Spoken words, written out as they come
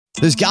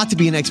There's got to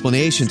be an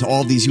explanation to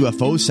all of these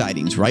UFO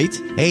sightings, right?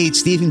 Hey,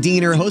 it's Stephen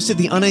Diener, host of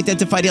the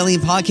Unidentified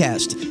Alien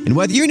Podcast. And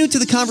whether you're new to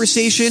the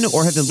conversation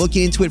or have been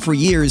looking into it for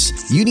years,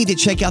 you need to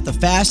check out the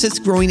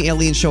fastest growing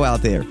alien show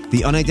out there,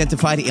 the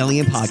Unidentified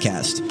Alien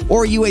Podcast,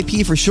 or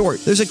UAP for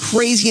short. There's a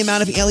crazy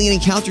amount of alien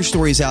encounter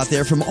stories out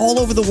there from all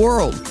over the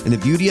world. And the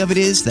beauty of it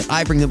is that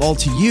I bring them all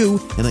to you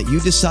and let you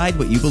decide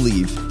what you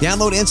believe.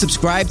 Download and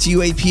subscribe to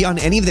UAP on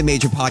any of the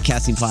major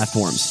podcasting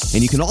platforms.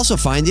 And you can also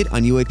find it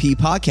on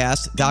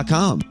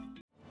UAPpodcast.com.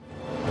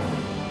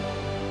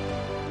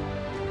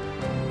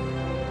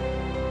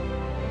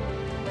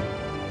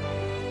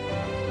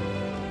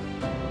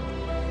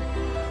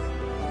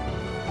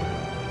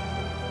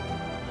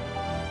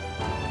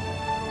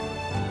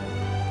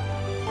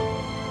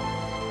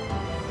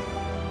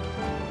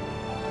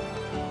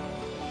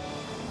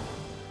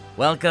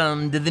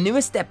 Welcome to the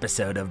newest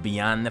episode of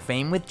Beyond the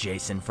Fame with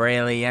Jason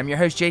Fraley. I'm your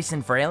host,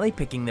 Jason Fraley,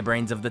 picking the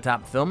brains of the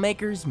top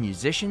filmmakers,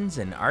 musicians,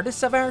 and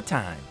artists of our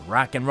time.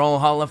 Rock and Roll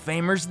Hall of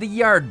Famers, the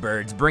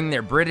Yardbirds, bring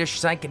their British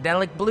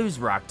psychedelic blues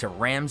rock to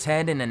Rams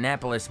Head in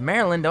Annapolis,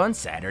 Maryland on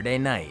Saturday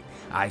night.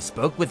 I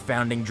spoke with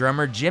founding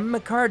drummer Jim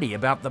McCarty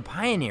about the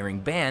pioneering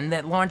band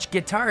that launched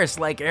guitarists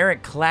like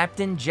Eric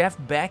Clapton, Jeff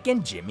Beck,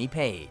 and Jimmy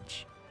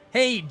Page.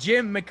 Hey,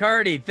 Jim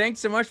McCarty, thanks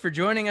so much for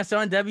joining us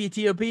on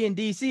WTOP in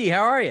DC.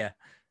 How are you?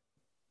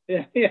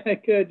 Yeah,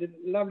 good.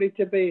 Lovely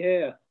to be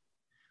here.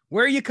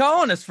 Where are you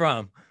calling us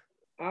from?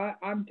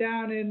 I'm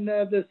down in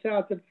the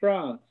south of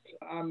France.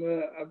 I'm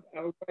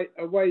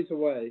a ways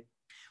away.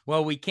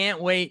 Well, we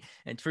can't wait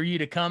for you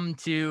to come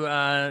to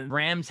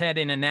Rams Head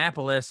in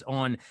Annapolis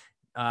on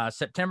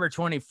September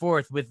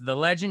 24th with the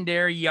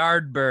legendary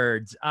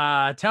Yardbirds.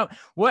 Tell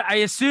what I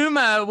assume.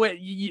 What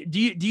do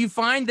you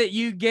find that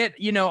you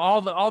get? You know,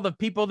 all the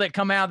people that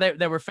come out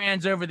that were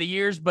fans over the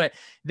years, but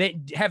they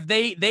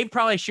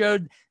probably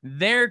showed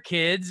their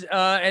kids,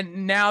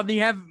 and now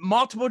you have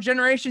multiple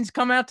generations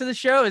come out to the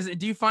show.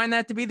 Do you find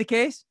that to be the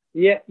case?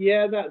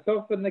 Yeah, that's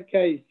often the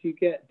case. You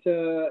get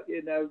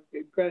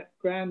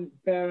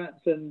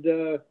grandparents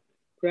and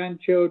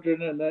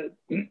grandchildren, and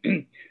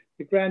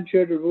the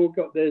grandchildren have all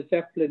got their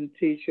Zeppelin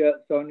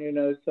T-shirts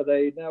on, so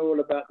they know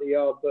all about the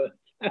Yardbirds.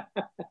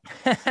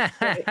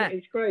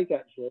 It's great,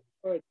 actually.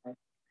 Very nice.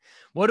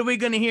 What are we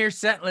going to hear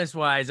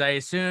setlist-wise? I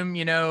assume,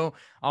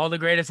 all the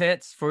greatest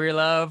hits, For Your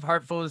Love,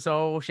 Heart Full of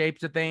Soul,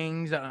 Shapes of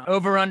Things,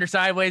 Over, Under,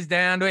 Sideways,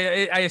 Down.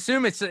 I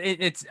assume it's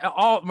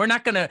all. We're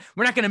not gonna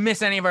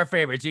miss any of our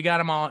favorites. You got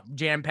them all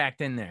jam-packed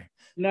in there.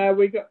 No,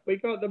 we got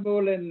them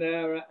all in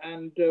there,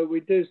 and we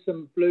do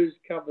some blues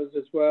covers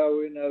as well.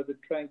 The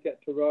Train Get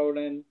to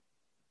Rolling,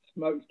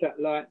 Smokestack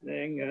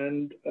Lightning,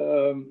 and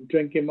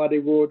Drinking Muddy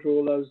Water,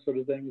 all those sort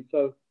of things.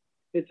 So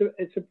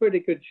it's a pretty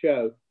good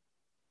show.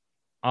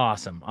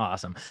 Awesome.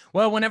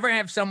 Well, whenever I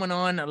have someone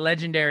on, a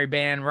legendary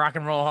band, Rock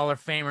and Roll Hall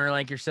of Famer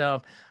like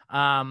yourself,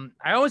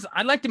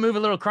 I'd like to move a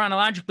little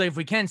chronologically if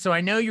we can. So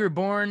I know you were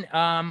born,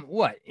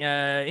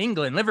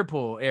 England,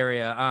 Liverpool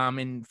area,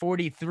 in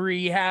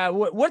 43.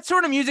 What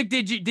sort of music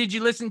did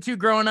you listen to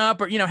growing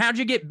up, or how'd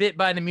you get bit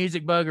by the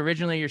music bug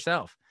originally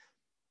yourself?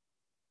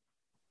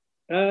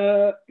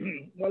 Well,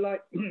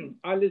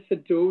 I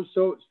listened to all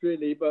sorts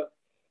really, but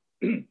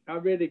I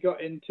really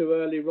got into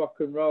early rock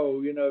and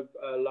roll,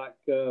 like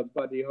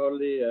Buddy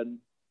Holly and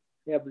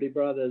Everly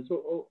Brothers,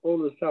 all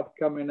the stuff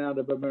coming out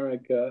of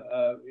America,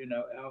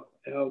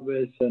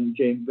 Elvis and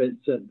Gene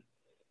Vincent.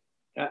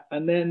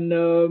 And then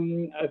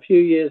a few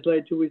years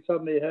later, we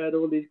suddenly heard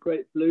all these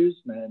great blues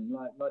men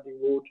like Muddy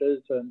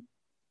Waters and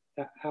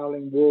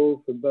Howling Wolf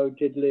and Bo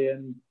Diddley,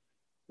 and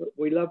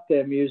we loved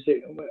their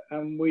music,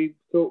 and we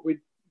thought we'd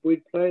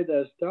play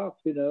their stuff,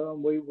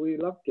 and we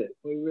loved it.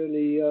 We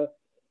really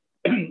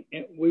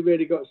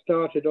got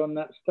started on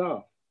that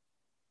stuff.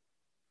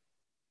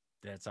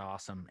 That's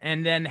awesome.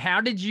 And then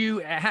how did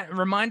you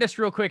remind us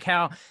real quick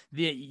how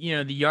the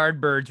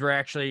Yardbirds were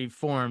actually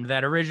formed,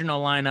 that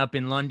original lineup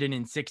in London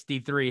in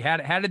 63?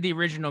 How did the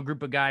original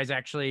group of guys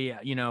actually,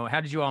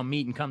 how did you all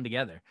meet and come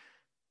together?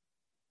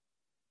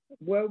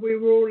 Well, we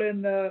were all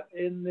in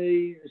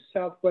the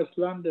southwest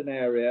London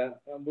area,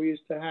 and we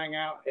used to hang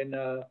out in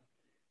a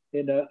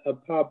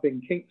pub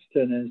in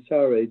Kingston in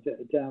Surrey,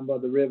 down by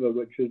the river,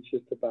 which was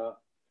just about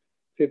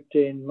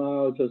 15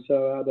 miles or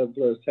so out of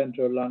the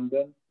centre of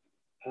London.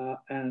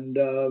 And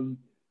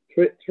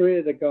three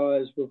of the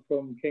guys were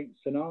from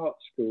Kingston Art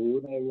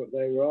School.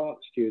 They were art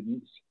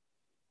students.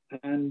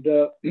 And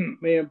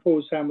me and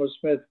Paul Samuel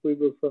Smith, we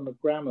were from a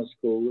grammar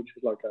school, which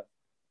was like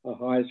a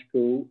high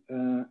school.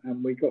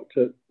 And we got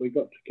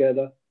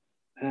together,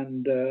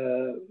 and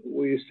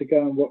we used to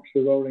go and watch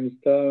the Rolling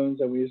Stones,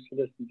 and we used to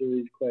listen to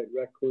these great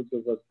records,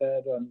 as I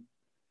said. And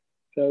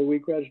so we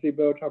gradually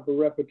built up a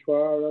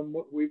repertoire, and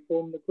we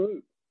formed the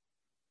group.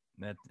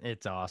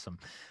 It's awesome.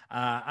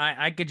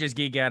 I could just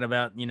geek out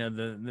about,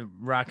 the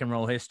rock and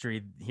roll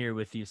history here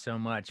with you so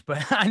much,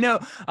 but I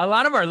know a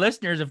lot of our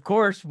listeners, of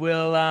course,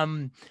 will,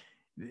 one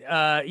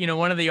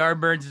of the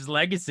Yardbirds'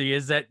 legacy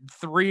is that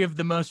three of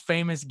the most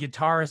famous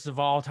guitarists of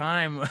all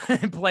time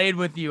played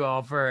with you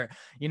all for,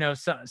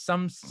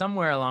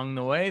 somewhere along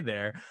the way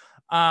there.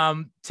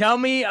 Tell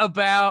me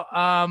about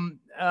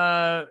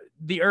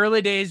the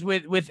early days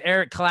with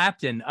Eric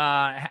Clapton.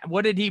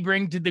 What did he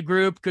bring to the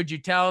group? Could you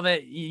tell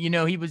that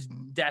he was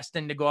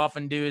destined to go off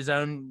and do his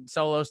own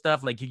solo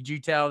stuff? Like, could you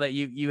tell that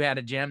you had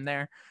a gem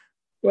there?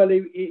 Well,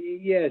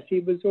 yes, he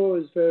was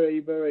always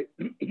very, very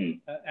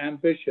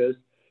ambitious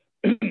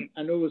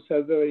and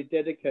also very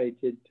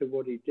dedicated to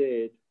what he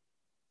did.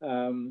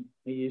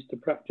 He used to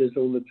practice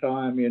all the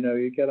time.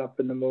 You get up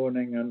in the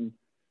morning, and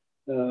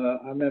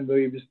I remember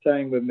he was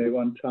staying with me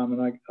one time,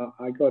 and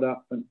I got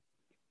up, and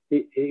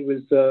he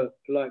was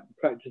like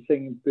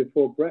practicing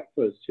before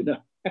breakfast.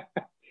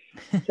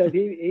 So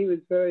he was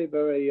very,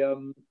 very,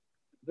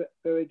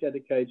 very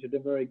dedicated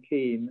and very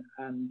keen,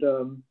 and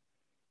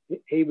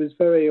he was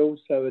very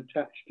also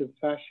attached to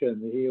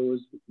fashion. He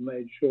always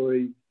made sure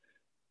he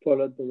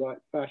followed the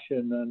right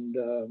fashion,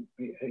 and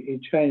he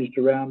changed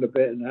around a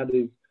bit and had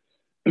his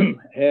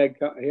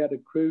haircut. He had a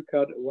crew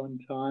cut at one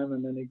time,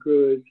 and then he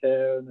grew his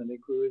hair, and then he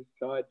grew his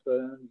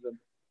sideburns,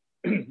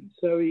 and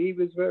so he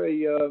was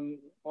very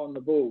on the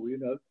ball,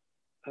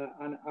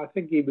 and I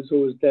think he was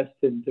always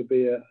destined to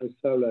be a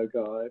solo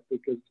guy,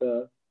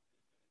 because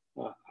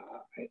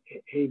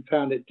he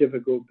found it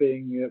difficult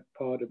being a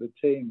part of a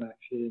team,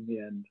 actually, in the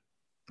end.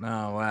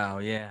 Oh, wow.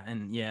 Yeah.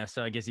 And yeah,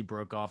 so I guess he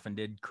broke off and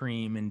did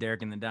Cream and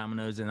Derek and the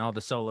Dominoes and all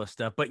the solo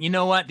stuff. But you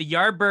know what? The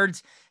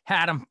Yardbirds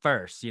had him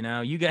first. You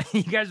guys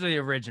are the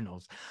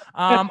originals.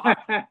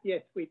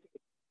 Yes, we did.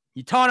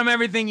 You taught him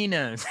everything he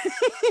knows.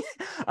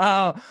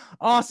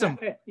 Awesome.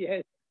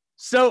 Yes.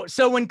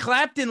 So when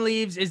Clapton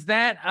leaves, is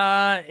that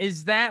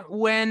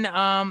when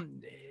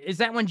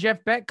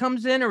Jeff Beck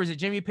comes in, or is it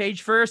Jimmy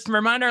Page first?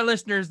 Remind our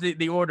listeners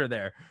the order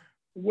there.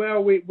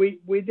 Well,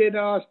 we did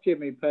ask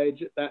Jimmy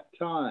Page at that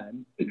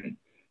time,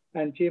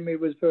 and Jimmy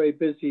was very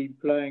busy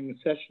playing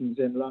sessions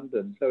in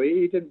London, so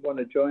he didn't want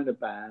to join a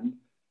band,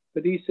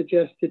 but he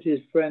suggested his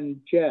friend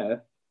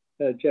Jeff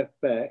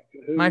Beck,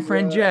 my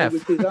friend Jeff, who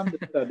was his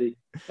understudy.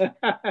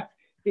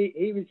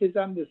 He was his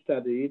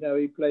understudy.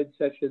 He played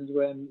sessions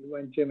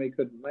when Jimmy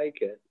couldn't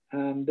make it,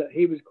 and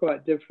he was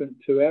quite different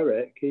to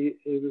Eric. He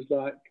was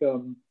like,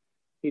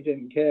 he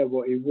didn't care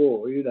what he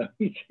wore.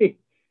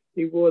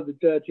 He wore the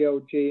dirty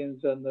old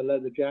jeans and the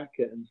leather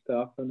jacket and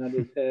stuff, and had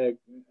his hair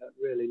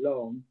really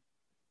long.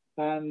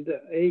 And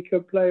he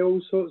could play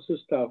all sorts of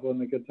stuff on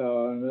the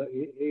guitar, and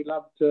he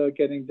loved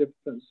getting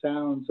different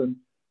sounds,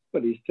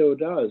 but he still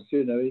does.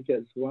 He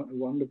gets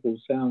wonderful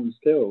sounds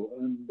still,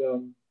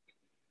 and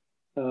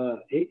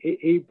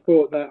he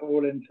brought that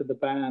all into the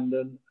band,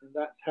 and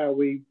that's how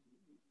we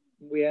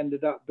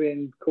ended up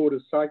being called a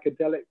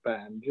psychedelic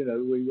band.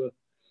 We were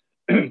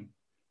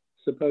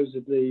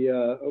supposedly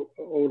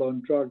all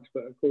on drugs,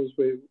 but of course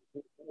we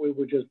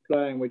were just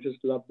playing. We just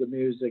loved the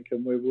music,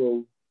 and we were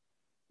all,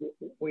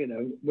 we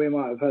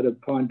might have had a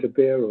pint of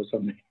beer or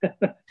something.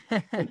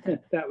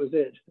 That was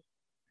it.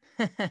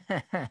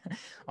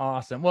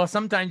 Awesome. Well,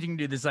 sometimes you can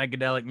do the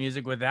psychedelic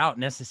music without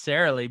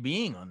necessarily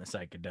being on the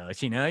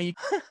psychedelics,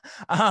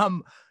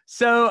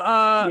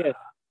 Yes.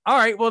 All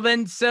right. Well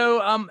then,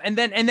 and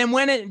then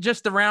when it,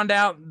 just to round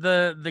out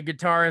the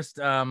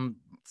guitarist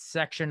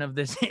section of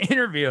this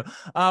interview,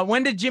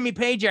 when did Jimmy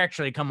Page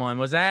actually come on?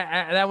 Was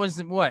that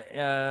was what,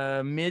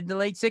 mid to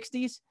late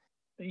 60s?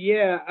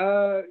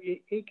 Yeah,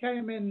 he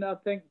came in, I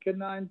think, in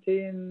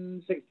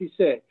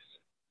 1966.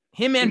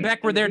 Him and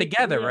Beck were there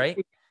together, right?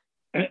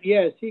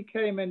 Yes, he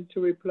came in to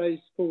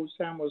replace Paul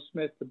Samuel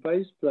Smith, the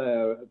bass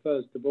player,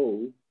 first of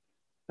all,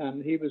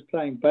 and he was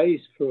playing bass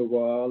for a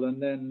while,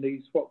 and then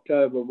he swapped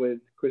over with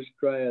Chris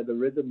Dreyer, the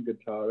rhythm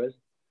guitarist,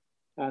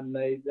 and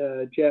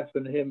Jeff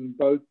and him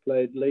both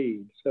played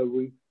lead. So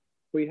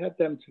we had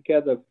them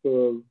together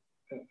for,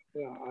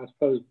 I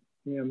suppose,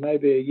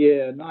 maybe a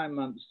year, 9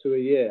 months to a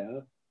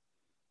year,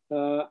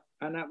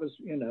 and that was,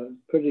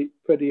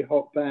 pretty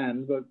hot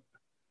band, but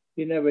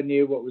you never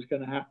knew what was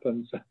going to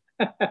happen. So.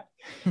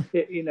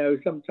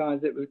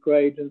 Sometimes it was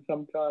great, and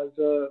sometimes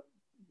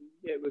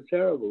it was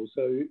terrible.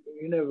 So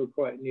you never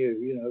quite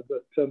knew,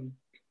 but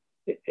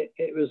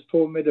it was a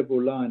formidable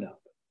lineup.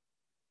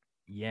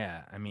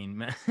 Yeah, I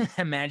mean,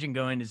 imagine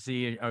going to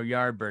see a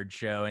Yardbird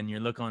show, and you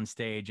look on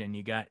stage, and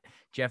you got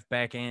Jeff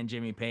Beck and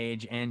Jimmy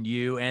Page and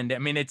you, and I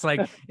mean, it's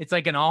like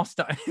an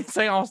all-star, it's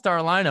like all-star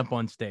lineup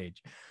on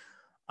stage.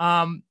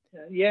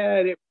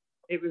 Yeah,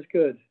 it was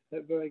good,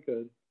 very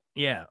good.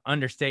 Yeah,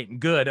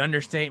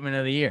 understatement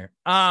of the year.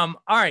 All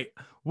right.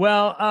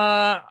 Well,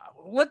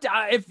 what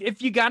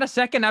if you got a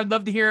second, I'd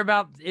love to hear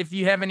about if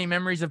you have any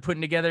memories of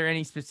putting together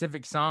any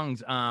specific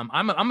songs.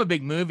 I'm a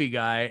big movie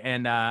guy,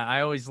 and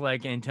I always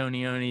like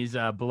Antonioni's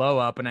Blow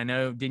Up, and I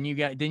know didn't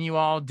you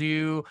all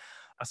do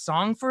a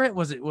song for it?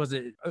 Was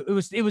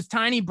it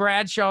Tiny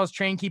Bradshaw's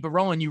Train Keep It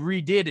Rolling? You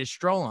redid his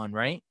Stroll On,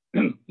 right?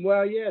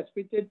 Well, yes,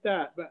 we did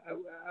that, but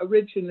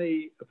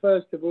originally,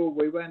 first of all,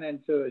 we went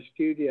into a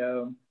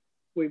studio.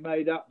 We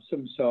made up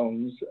some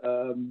songs.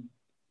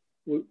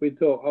 We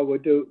thought, we'll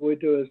do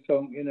a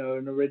song,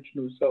 an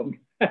original song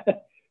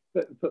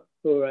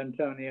for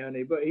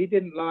Antonioni, but he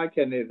didn't like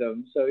any of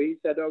them. So he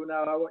said, "Oh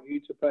no, I want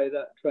you to play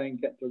that Train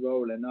Kept a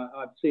Rolling.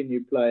 I've seen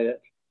you play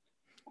it."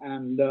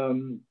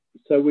 And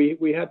so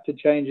we had to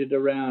change it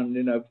around,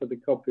 for the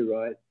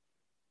copyright,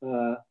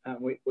 and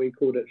we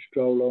called it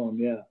Stroll On,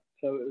 yeah.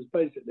 So it was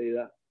basically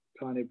that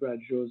Tiny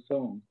Bradshaw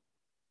song.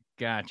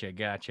 Gotcha.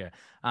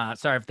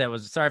 Sorry if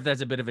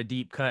that's a bit of a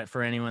deep cut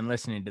for anyone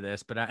listening to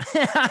this, but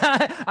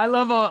I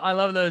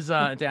love those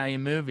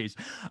Italian movies.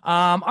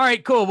 All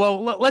right, cool.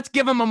 Well, let's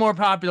give them a more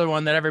popular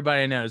one that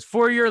everybody knows.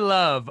 For Your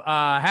Love.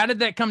 How did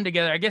that come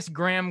together? I guess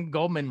Graham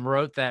Goldman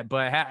wrote that,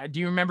 but do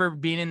you remember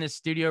being in the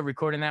studio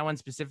recording that one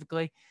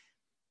specifically?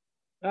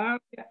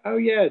 Oh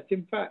yes.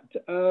 In fact,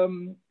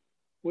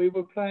 we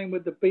were playing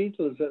with the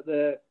Beatles at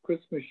their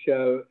Christmas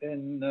show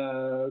in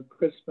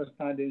Christmas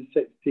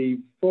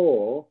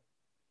 1964.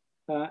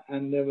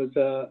 And there was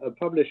a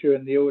publisher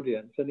in the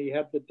audience, and he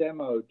had the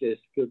demo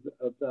disc of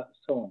that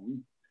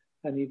song,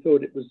 and he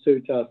thought it would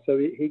suit us. So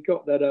he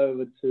got that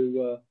over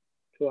to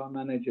our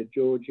manager,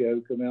 Giorgio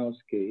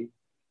Gamelski,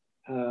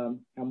 and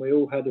we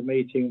all had a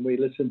meeting. We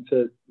listened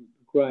to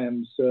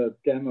Graham's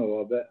demo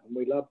of it, and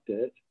we loved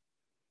it,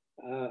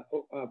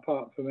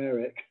 apart from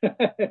Eric, he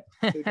thought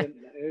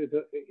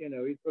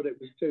it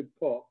was too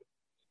pop.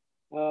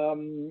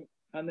 And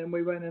then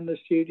we went in the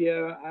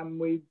studio and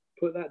we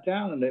put that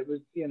down, and it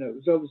was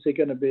obviously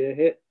going to be a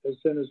hit as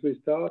soon as we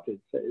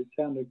started. So it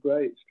sounded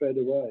great straight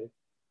away,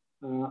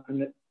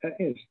 and it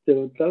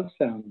still does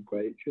sound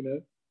great.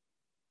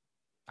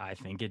 I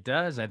think it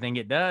does.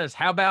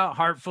 How about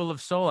Heart Full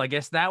of Soul? I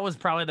guess that was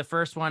probably the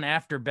first one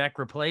after Beck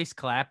replaced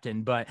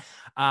Clapton, but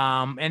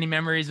any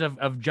memories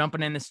of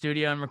jumping in the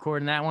studio and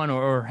recording that one,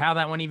 or how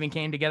that one even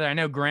came together? I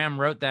know Graham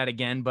wrote that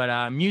again,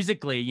 but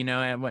musically,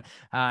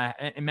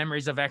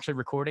 memories of actually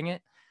recording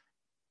it?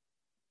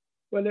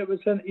 Well, it was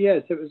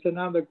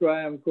another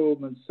Graham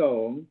Gordman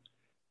song.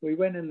 We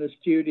went in the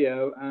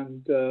studio,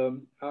 and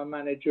our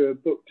manager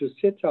booked a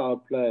sitar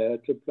player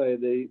to play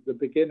the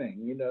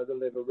beginning, the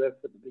little riff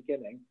at the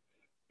beginning.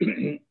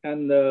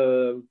 And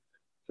so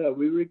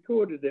we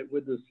recorded it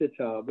with the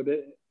sitar, but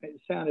it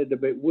sounded a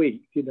bit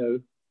weak,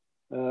 and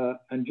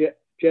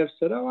Jeff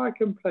said, "Oh, I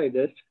can play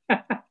this."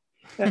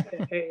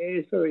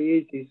 It's very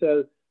easy.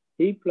 So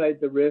he played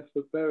the riff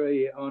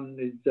very on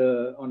his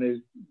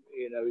his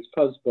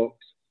fuzz box,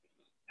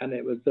 and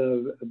it was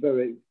a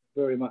very,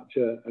 very much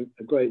a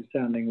great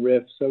sounding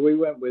riff. So we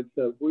went with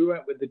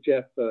the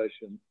Jeff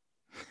version.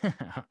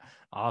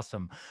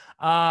 Awesome.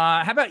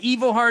 How about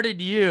Evil Hearted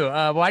You?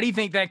 Why do you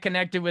think that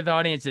connected with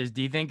audiences?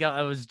 Do you think it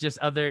was just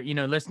other,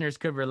 listeners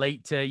could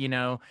relate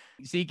to,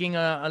 seeking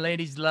a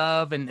lady's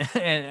love and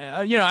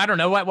I don't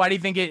know. Why do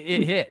you think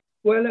it hit?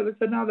 Well, it was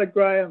another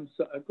Graham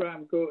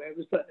Gordman.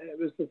 It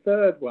was the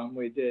third one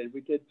we did. We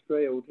did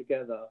three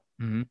altogether,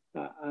 and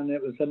it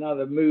was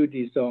another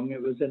moody song.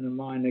 It was in a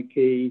minor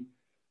key.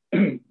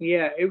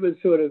 Yeah, it was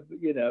sort of the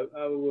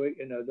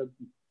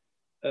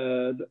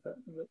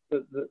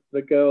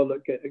girl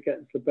that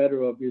gets the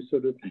better of you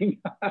sort of thing.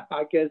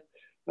 I guess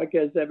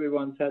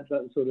everyone's had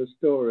that sort of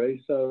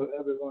story, so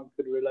everyone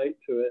could relate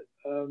to it.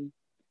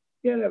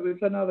 It was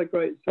another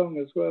great song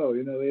as well.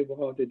 Evil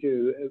Hearted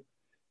You.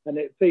 And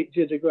it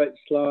featured a great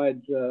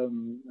slide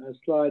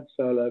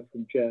solo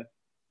from Jeff.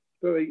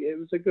 It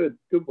was a good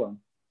one.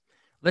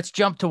 Let's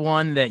jump to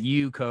one that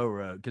you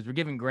co-wrote, because we're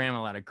giving Graham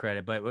a lot of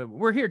credit, but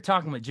we're here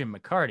talking with Jim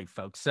McCarty,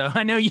 folks. So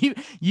I know you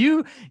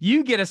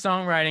get a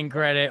songwriting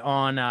credit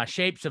on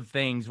Shapes of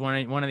Things, one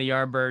of the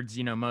Yardbirds,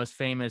 most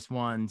famous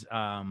ones.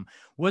 I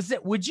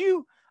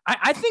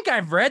think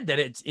I've read that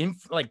it's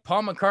like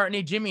Paul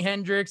McCartney, Jimi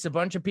Hendrix, a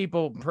bunch of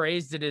people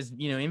praised it as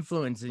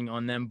influencing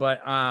on them,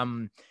 but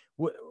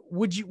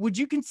would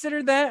you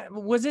consider that?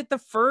 Was it the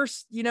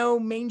first,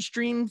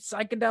 mainstream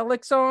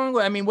psychedelic song?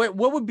 I mean, what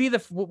would be I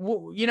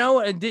feel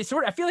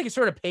like it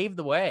sort of paved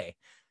the way.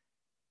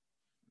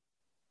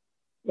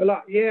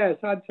 Well, yes,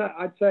 I'd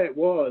say it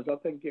was. I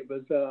think it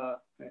was a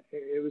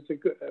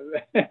good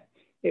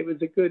it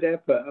was a good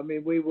effort. I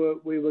mean, we were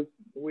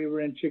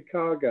in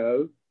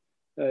Chicago.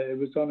 It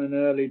was on an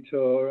early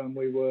tour, and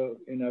we were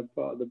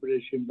part of the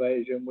British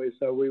invasion. We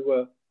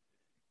were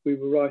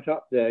right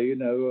up there,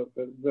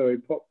 very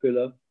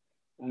popular.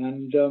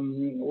 And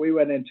we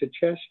went into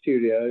Chess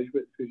Studios,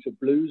 which was a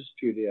blues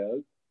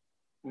studio,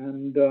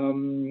 and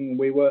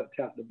we worked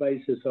out the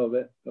basis of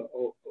it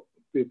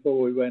before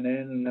we went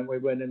in, and then we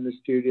went in the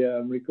studio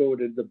and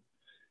recorded the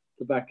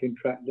backing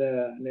track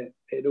there, and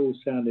it all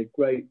sounded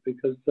great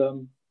because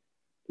the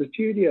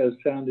studios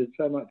sounded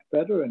so much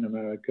better in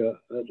America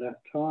at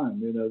that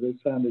time. They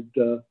sounded,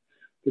 the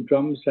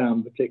drum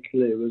sound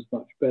particularly was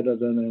much better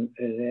than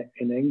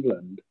in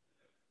England,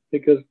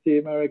 because the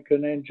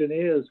American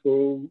engineers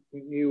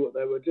knew what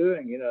they were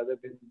doing.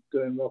 They've been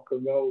doing rock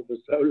and roll for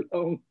so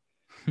long.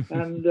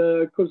 And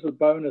of course, the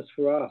bonus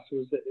for us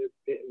was that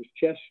it was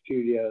Chess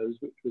Studios,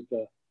 which was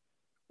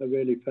a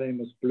really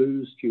famous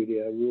blues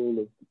studio where all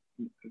of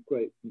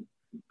great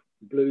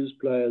blues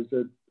players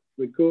had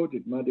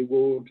recorded. Muddy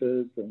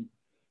Waters and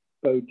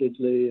Bo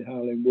Diddley,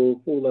 Howlin' Wolf,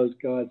 all those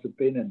guys have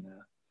been in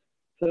there.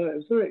 So it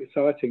was very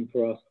exciting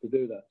for us to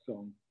do that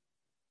song.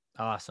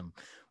 Awesome.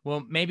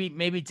 Well,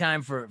 maybe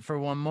time for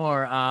one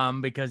more,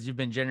 because you've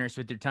been generous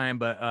with your time.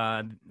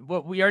 But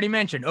what we already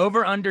mentioned,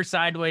 over, under,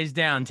 sideways,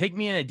 down. Take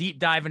me in a deep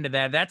dive into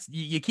that. That's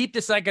you keep the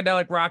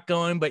psychedelic rock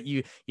going, but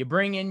you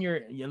bring in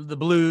the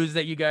blues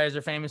that you guys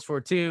are famous for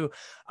too.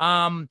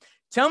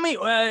 Tell me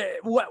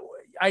what.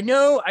 I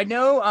know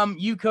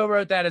you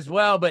co-wrote that as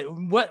well, but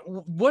what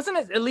wasn't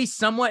it at least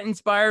somewhat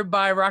inspired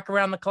by Rock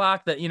Around the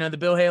Clock, that the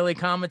Bill Haley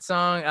Comet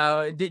song?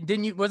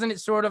 Didn't you, wasn't it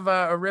sort of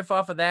a riff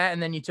off of that,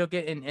 and then you took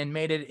it and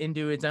made it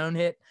into its own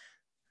hit?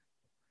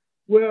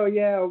 Well,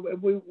 yeah,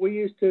 we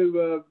used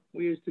to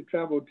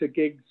travel to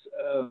gigs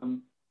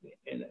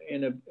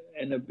in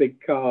a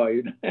big car,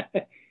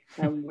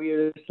 and we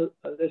used to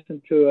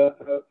listen to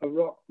a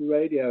rock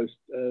radio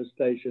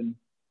station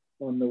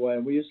on the way.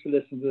 And we used to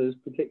listen to this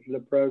particular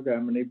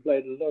program, and he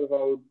played a lot of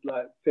old,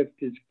 like,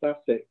 50s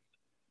classics.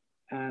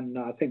 And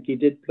I think he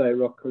did play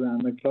Rock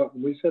Around the Clock.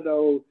 And we said,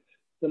 oh,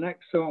 the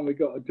next song we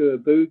got to do a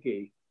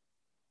boogie.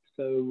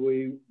 So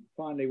we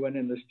finally went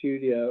in the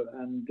studio,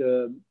 and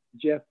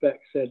Jeff Beck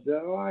said,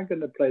 oh, I'm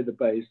going to play the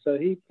bass. So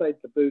he played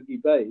the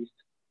boogie bass,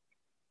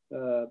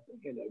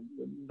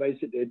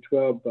 basically a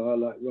 12 bar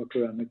like Rock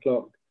Around the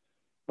Clock.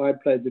 I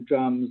played the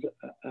drums,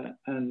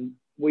 and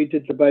we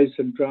did the bass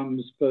and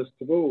drums first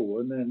of all,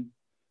 and then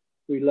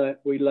we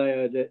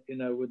layered it,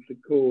 with the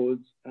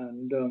chords,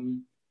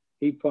 and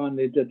he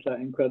finally did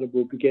that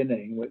incredible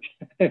beginning, which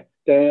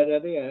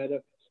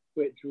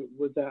which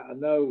was out of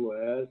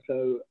nowhere.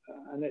 So,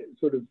 and it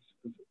sort of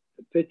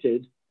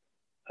fitted,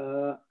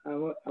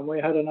 and we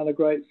had another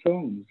great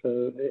song.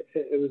 So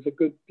it was a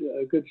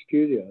good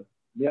studio.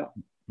 Yeah.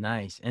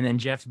 Nice. And then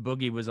Jeff's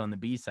Boogie was on the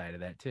B side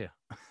of that too.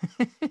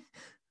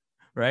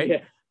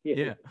 Right?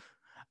 Yeah.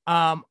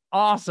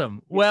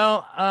 Awesome.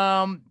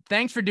 Well,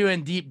 thanks for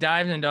doing deep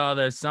dives into all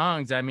those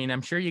songs. I mean,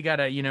 I'm sure you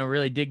gotta,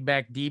 really dig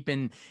back deep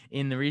in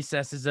the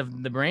recesses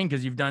of the brain,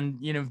 because you've done,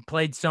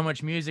 played so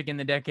much music in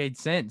the decades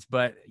since.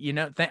 But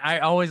I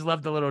always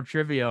love the little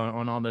trivia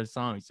on all those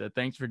songs. So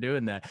thanks for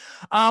doing that.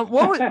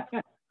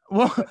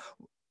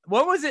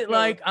 What was it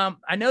like?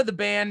 I know the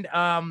band,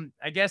 I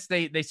guess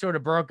they sort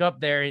of broke up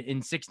there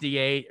in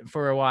 68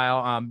 for a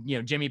while.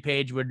 Jimmy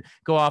Page would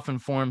go off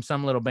and form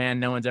some little band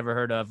no one's ever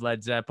heard of,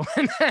 Led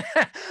Zeppelin.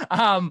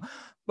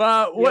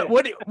 But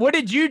what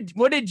did you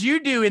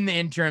do in the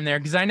interim there?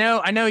 Because I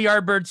know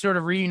Yardbirds sort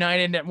of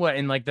reunited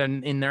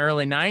in the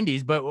early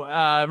 90s, but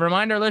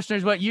remind our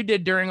listeners what you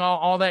did during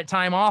all that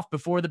time off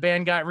before the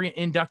band got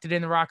inducted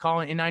in the Rock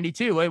Hall in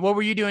 92. What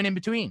were you doing in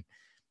between?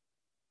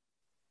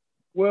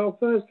 Well,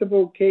 first of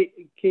all,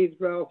 Keith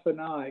Ralph,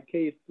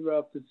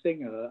 the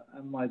singer,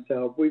 and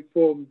myself, we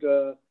formed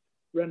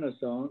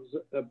Renaissance,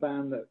 a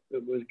band that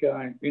was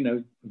going,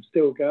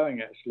 still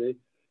going actually,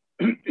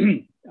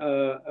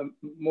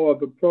 more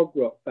of a prog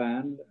rock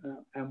band,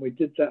 and we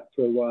did that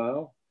for a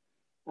while.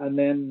 And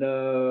then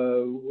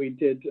we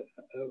did,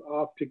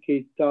 after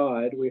Keith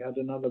died, we had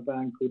another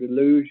band called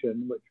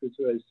Illusion, which was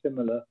very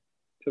similar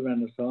to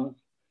Renaissance.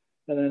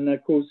 And then,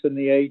 of course, in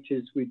the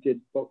 80s, we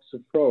did Box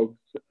of Frogs,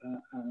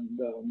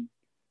 and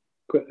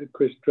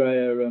Chris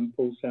Dreyer and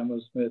Paul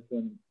Samuel-Smith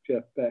and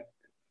Jeff Beck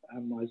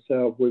and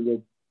myself. We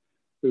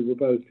were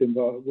both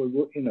involved. We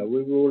were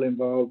all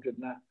involved in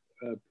that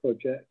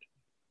project,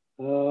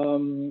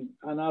 and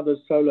other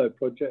solo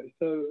projects.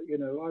 So,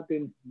 I've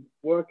been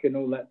working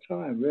all that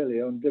time really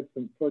on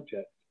different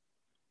projects.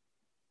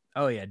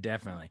 Oh yeah,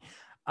 definitely.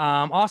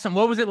 Awesome.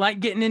 What was it like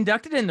getting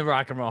inducted in the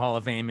Rock and Roll Hall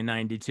of Fame in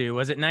 92?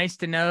 Was it nice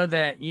to know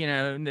that,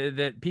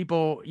 that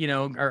people,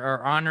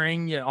 are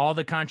honoring all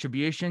the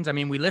contributions? I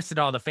mean, we listed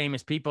all the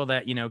famous people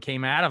that,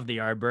 came out of the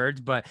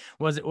Yardbirds, but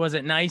was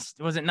it nice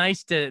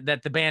that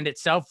the band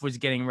itself was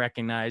getting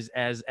recognized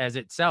as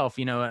itself,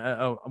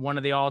 one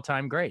of the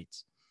all-time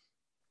greats?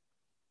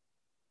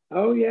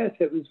 Oh yes,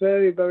 it was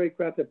very, very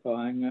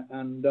gratifying.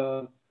 And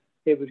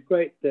it was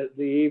great that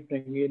the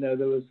evening,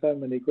 there were so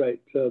many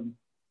great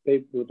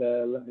people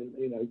there,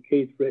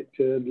 Keith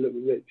Richard,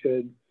 Little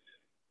Richard,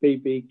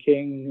 B.B.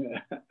 King,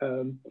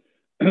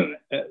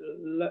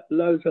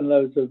 loads and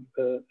loads of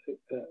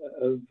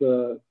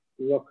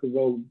rock and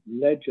roll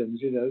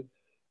legends,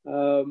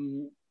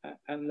 and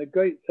the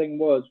great thing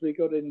was we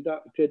got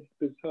inducted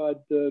beside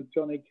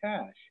Johnny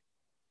Cash.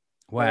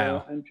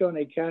 Wow. And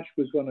Johnny Cash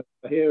was one of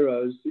our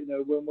heroes,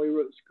 when we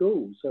were at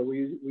school. So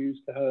we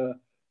used to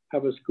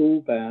have a school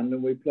band,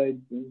 and we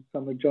played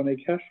some of Johnny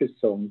Cash's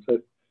songs.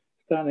 So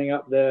standing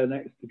up there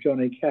next to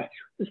Johnny Cash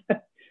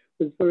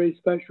was very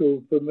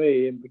special for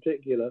me in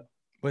particular.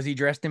 Was he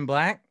dressed in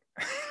black?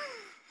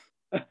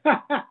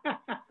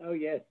 Oh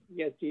yes,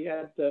 he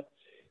had the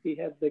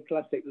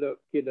classic look,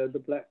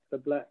 the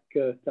black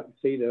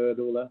tuxedo and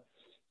all that,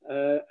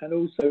 and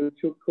also,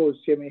 of course,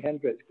 Jimi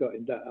Hendrix got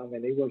inducted. I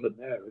mean, he wasn't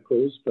there, of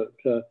course, but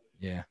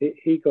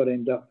he got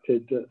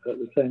inducted at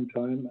the same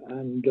time,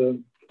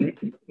 and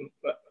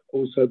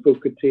also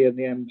Booker T and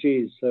the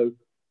MGs. So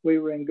we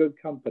were in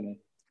good company.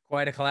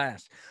 Quite a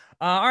class.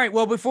 All right.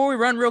 Well, before we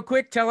run real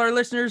quick, tell our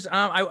listeners,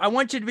 I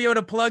want you to be able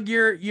to plug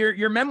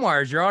your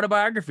memoirs, your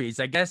autobiographies.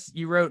 I guess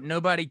you wrote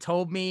Nobody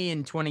Told Me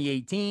in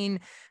 2018,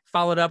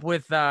 Followed up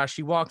with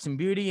She Walks in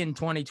Beauty in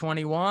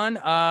 2021.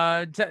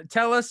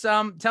 Tell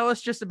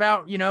us just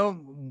about,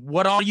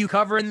 what all you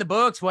cover in the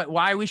books,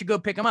 why we should go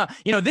pick them up.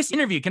 This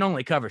interview can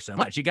only cover so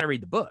much. You got to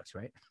read the books,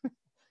 right?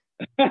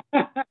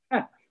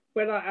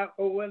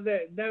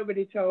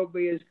 Nobody told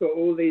me it's got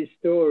all these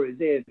stories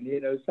in.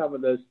 Some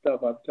of the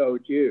stuff I've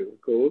told you,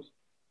 of course,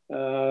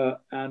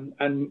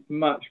 and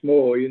much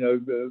more.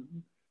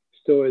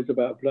 Stories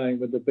about playing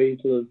with the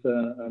Beatles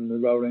and the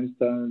Rolling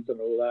Stones and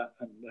all that,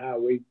 and how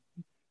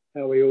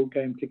we all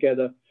came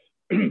together.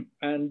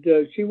 And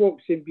She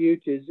Walks in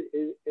Beauty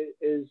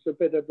is a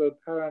bit of a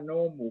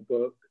paranormal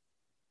book,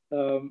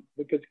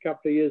 because a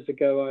couple of years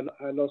ago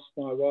I lost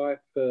my wife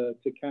to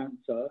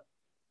cancer.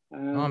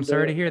 And, I'm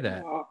sorry to hear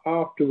that.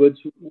 Afterwards,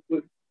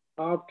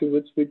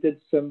 we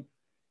did some.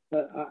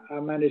 I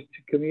managed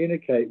to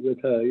communicate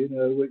with her,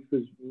 which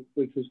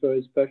was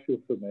very special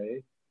for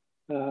me.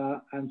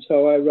 And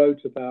so I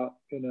wrote about,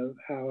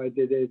 how I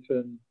did it,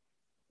 and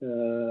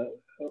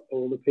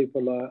all the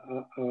people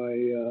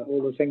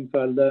all the things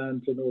I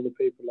learned, and all the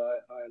people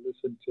I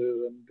listened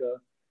to, and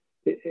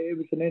it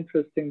was an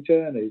interesting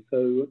journey.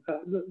 So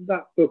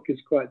that book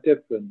is quite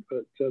different,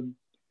 but.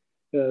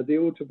 The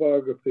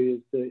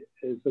autobiography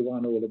is the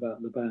one all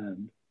about the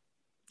band.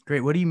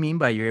 Great. What do you mean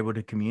by you're able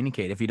to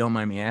communicate? If you don't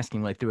mind me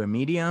asking, like through a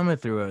medium or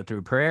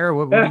through prayer?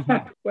 What do you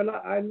mean? Well,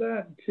 I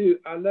learned to.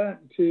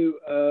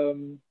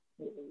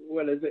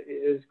 Well,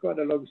 it's quite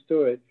a long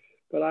story,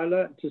 but I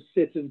learned to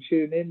sit and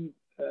tune in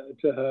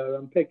to her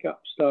and pick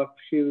up stuff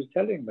she was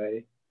telling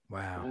me.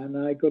 Wow. And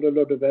I got a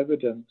lot of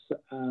evidence,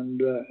 and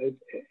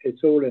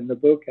it's all in the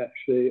book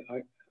actually.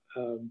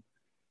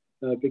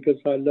 Because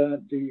I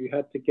learned you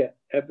had to get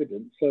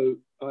evidence. So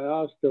I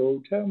asked her,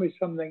 tell me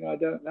something I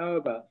don't know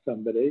about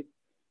somebody,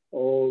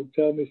 or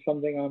tell me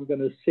something I'm going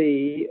to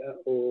see,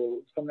 or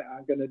something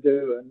I'm going to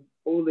do. And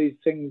all these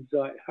things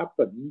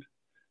happened.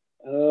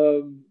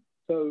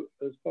 So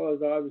as far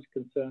as I was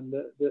concerned,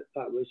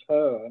 that was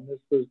her. And this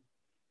was,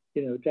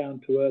 down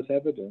to earth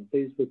evidence.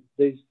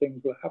 These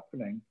things were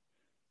happening.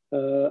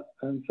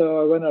 And so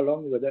I went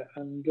along with it.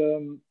 And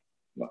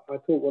I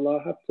thought, well,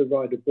 I'll have to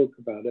write a book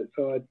about it.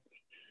 So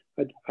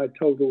I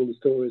told all the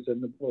stories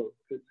in the book.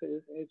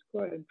 It's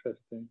quite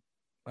interesting.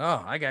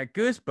 Oh, I got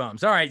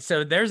goosebumps. All right,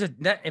 so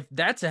if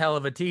that's a hell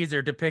of a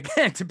teaser to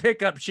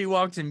pick up She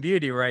Walks in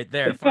Beauty right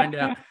there. Find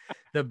out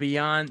the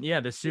beyond,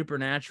 the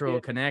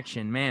supernatural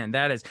connection. Man,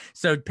 that is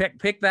so.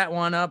 Pick that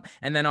one up,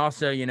 and then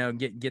also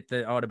get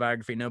the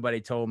autobiography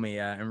Nobody Told Me,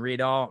 and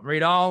read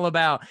all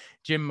about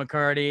Jim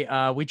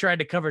McCarty. We tried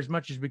to cover as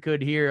much as we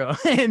could here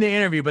in the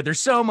interview, but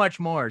there's so much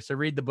more. So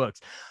read the books.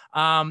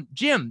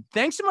 Jim,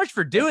 thanks so much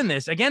for doing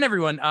this. Again,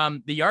 everyone,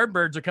 the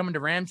Yardbirds are coming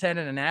to Ram's Head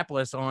in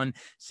Annapolis on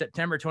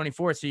September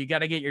 24th, so you got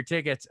to get your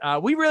tickets.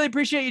 We really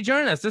appreciate you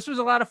joining us. This was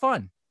a lot of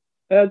fun.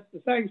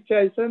 Thanks,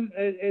 Jason.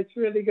 It's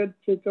really good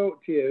to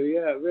talk to you.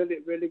 Yeah, really,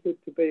 really good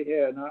to be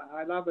here. And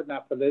I love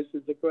Annapolis.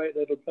 It's a great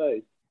little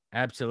place.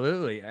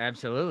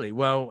 Absolutely.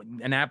 Well,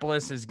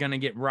 Annapolis is going to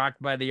get rocked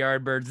by the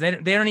Yardbirds. They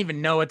don't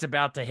even know it's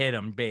about to hit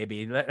them,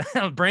 baby.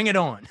 Bring it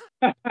on.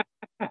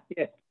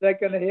 Yeah, they're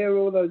going to hear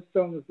all those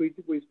songs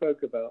we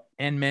spoke about.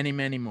 And many,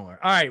 many more.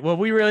 All right. Well,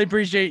 we really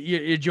appreciate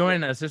you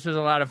joining us. This was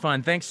a lot of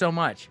fun. Thanks so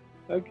much.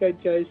 Okay,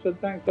 Jason.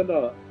 Thanks a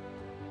lot.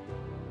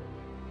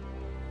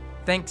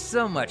 Thanks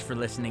so much for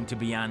listening to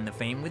Beyond the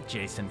Fame with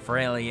Jason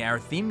Fraley. Our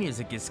theme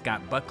music is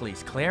Scott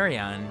Buckley's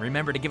Clarion.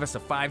 Remember to give us a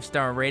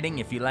 5-star rating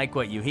if you like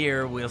what you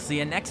hear. We'll see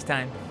you next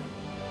time.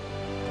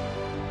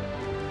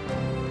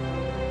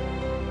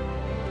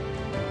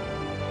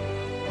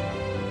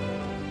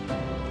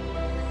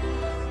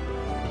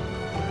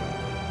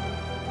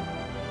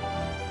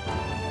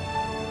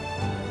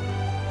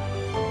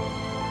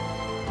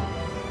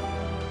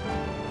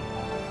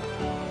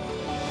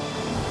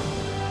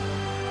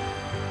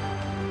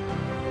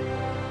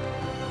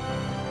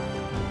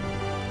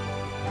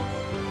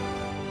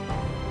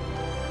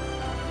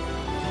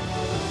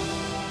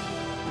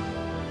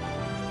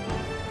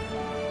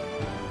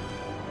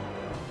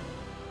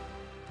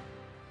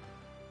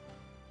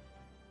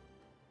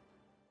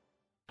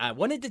 I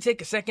wanted to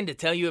take a second to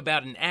tell you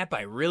about an app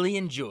I really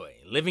enjoy.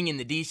 Living in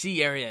the DC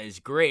area is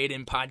great,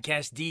 and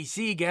Podcast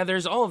DC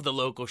gathers all of the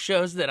local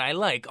shows that I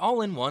like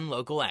all in one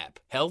local app.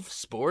 Health,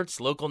 sports,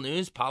 local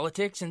news,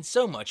 politics, and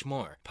so much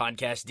more.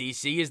 Podcast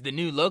DC is the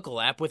new local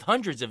app with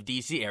hundreds of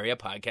DC area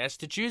podcasts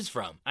to choose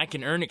from. I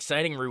can earn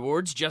exciting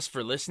rewards just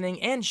for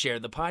listening and share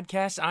the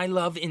podcasts I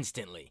love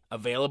instantly.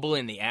 Available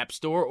in the App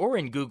Store or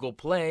in Google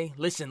Play,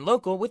 listen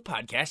local with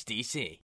Podcast DC.